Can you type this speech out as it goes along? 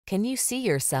Can you see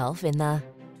yourself in the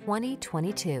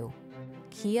 2022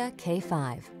 Kia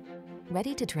K5?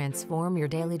 Ready to transform your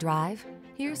daily drive?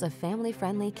 Here's a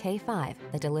family-friendly K5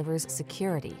 that delivers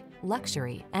security,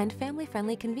 luxury, and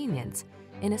family-friendly convenience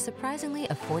in a surprisingly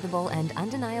affordable and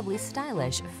undeniably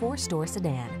stylish 4-door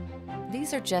sedan.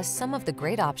 These are just some of the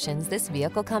great options this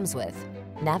vehicle comes with: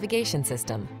 navigation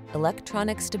system,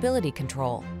 electronic stability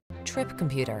control, trip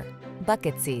computer,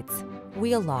 bucket seats,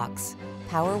 wheel locks,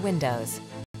 power windows,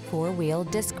 4-wheel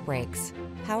disc brakes,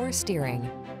 power steering.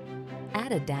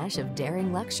 Add a dash of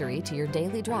daring luxury to your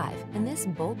daily drive in this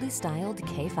boldly styled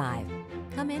K5.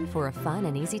 Come in for a fun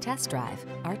and easy test drive.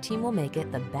 Our team will make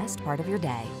it the best part of your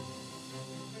day.